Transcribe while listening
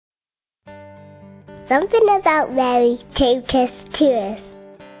something about Mary, Totus2us.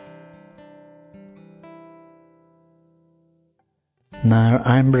 Now,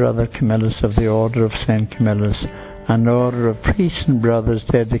 I'm Brother Camillus of the Order of St. Camillus, an order of priests and brothers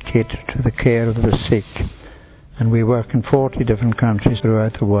dedicated to the care of the sick, and we work in 40 different countries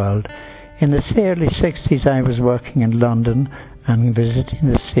throughout the world. In the early 60s I was working in London and visiting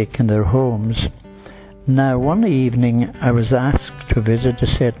the sick in their homes. Now, one evening I was asked to visit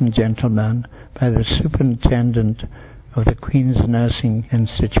a certain gentleman by the superintendent of the Queen's Nursing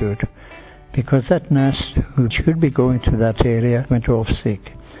Institute, because that nurse who should be going to that area went off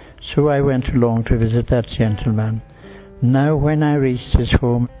sick. So I went along to visit that gentleman. Now, when I reached his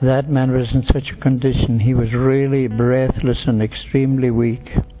home, that man was in such a condition, he was really breathless and extremely weak.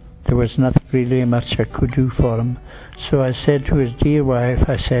 There was not really much I could do for him. So I said to his dear wife,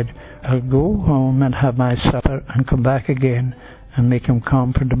 I said, I'll go home and have my supper and come back again and make him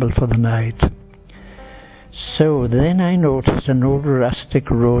comfortable for the night. So then I noticed an old rustic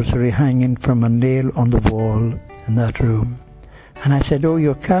rosary hanging from a nail on the wall in that room. And I said, oh,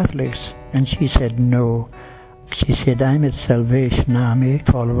 you're Catholics? And she said, no. She said, I'm a Salvation Army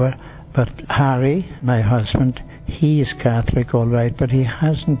follower, but Harry, my husband, he is Catholic, all right, but he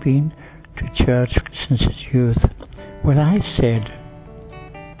hasn't been to church since his youth. Well, I said,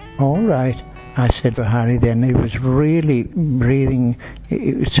 all right. I said to Harry then, he was really breathing,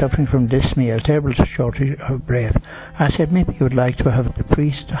 he was suffering from dyspnea, a terrible shortage of breath. I said, maybe you would like to have the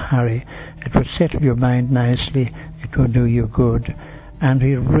priest, Harry. It would settle your mind nicely, it would do you good. And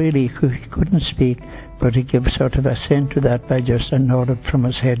he really he couldn't speak, but he gave sort of assent to that by just a nod from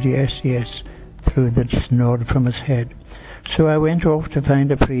his head, yes, yes, through the nod from his head. So I went off to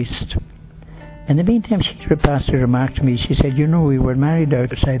find a priest. In the meantime, the pastor remarked to me, she said, you know, we were married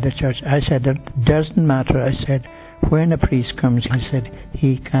outside the church. I said, that doesn't matter. I said, when a priest comes, I said,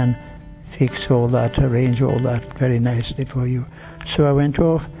 he can fix all that, arrange all that very nicely for you. So I went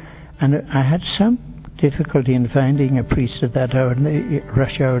off, and I had some difficulty in finding a priest at that hour, in the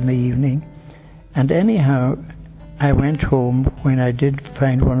rush hour in the evening. And anyhow, I went home. When I did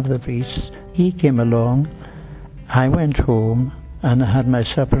find one of the priests, he came along. I went home, and I had my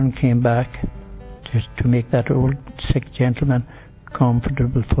supper and came back to make that old sick gentleman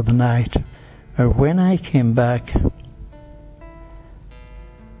comfortable for the night. When I came back,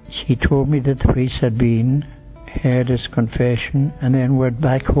 she told me that the priest had been, heard his confession, and then went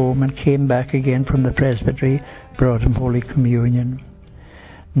back home and came back again from the presbytery, brought him Holy Communion.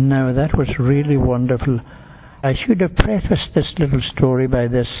 Now, that was really wonderful. I should have prefaced this little story by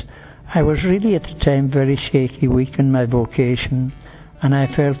this. I was really at the time very shaky, weak in my vocation, and I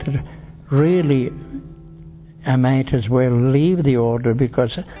felt that really I might as well leave the order,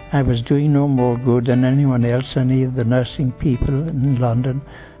 because I was doing no more good than anyone else, any of the nursing people in London,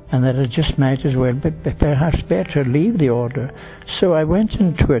 and that I just might as well, but perhaps better leave the order. So I went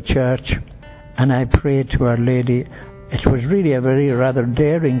into a church and I prayed to Our Lady. It was really a very rather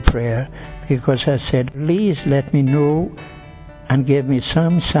daring prayer, because I said, please let me know and give me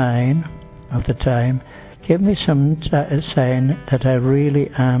some sign of the time. Give me some sign that I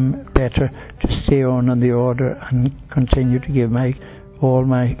really am better to stay on in the order and continue to give all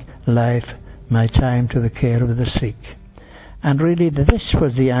my life, my time to the care of the sick. And really this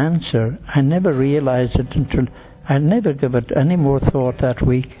was the answer. I never realized it until I never gave it any more thought that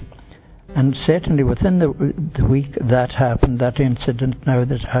week. And certainly within the week that happened, that incident now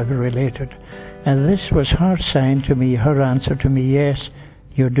that I've related. And this was her sign to me, her answer to me, yes,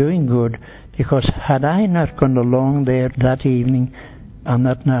 you're doing good. Because had I not gone along there that evening, and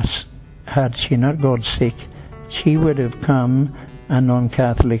that nurse, had she not got sick, she would have come, a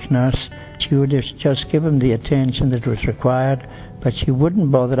non-Catholic nurse. She would have just given the attention that was required, but she wouldn't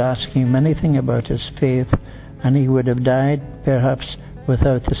bother asking him anything about his faith, and he would have died perhaps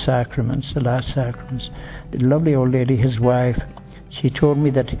without the sacraments, the last sacraments. The lovely old lady, his wife, she told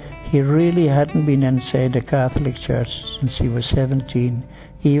me that he really hadn't been inside a Catholic church since he was 17.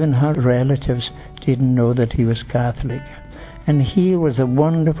 Even her relatives didn't know that he was Catholic. And he was a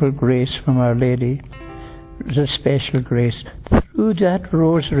wonderful grace from Our Lady. It was a special grace. Through that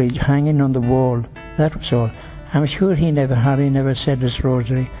rosary hanging on the wall, that was all. I'm sure Harry never said his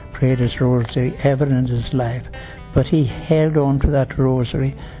rosary, prayed his rosary ever in his life. But he held on to that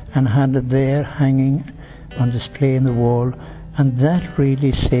rosary and had it there hanging on display in the wall. And that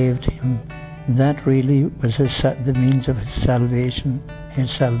really saved him. That really was the means of his salvation.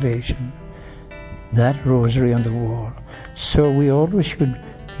 That rosary on the wall. So we always should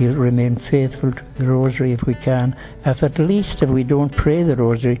remain faithful to the rosary if we can. At least if we don't pray the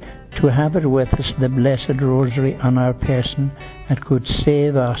rosary, to have it with us, the blessed rosary on our person, that could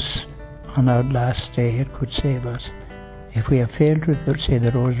save us on our last day, it could save us. If we have failed to say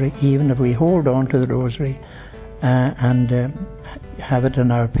the rosary, even if we hold on to the rosary and have it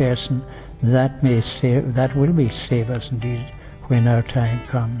in our person, that will save us indeed when our time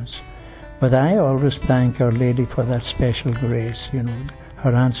comes. But I always thank Our Lady for that special grace,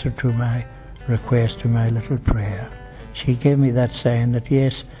 her answer to my request, to my little prayer. She gave me that sign that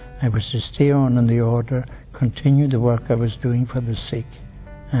yes, I was to stay on in the order, continue the work I was doing for the sick,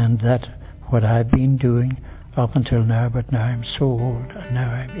 and that what I've been doing up until now, but now I'm so old, and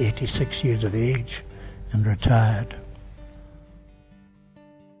now I'm 86 years of age and retired.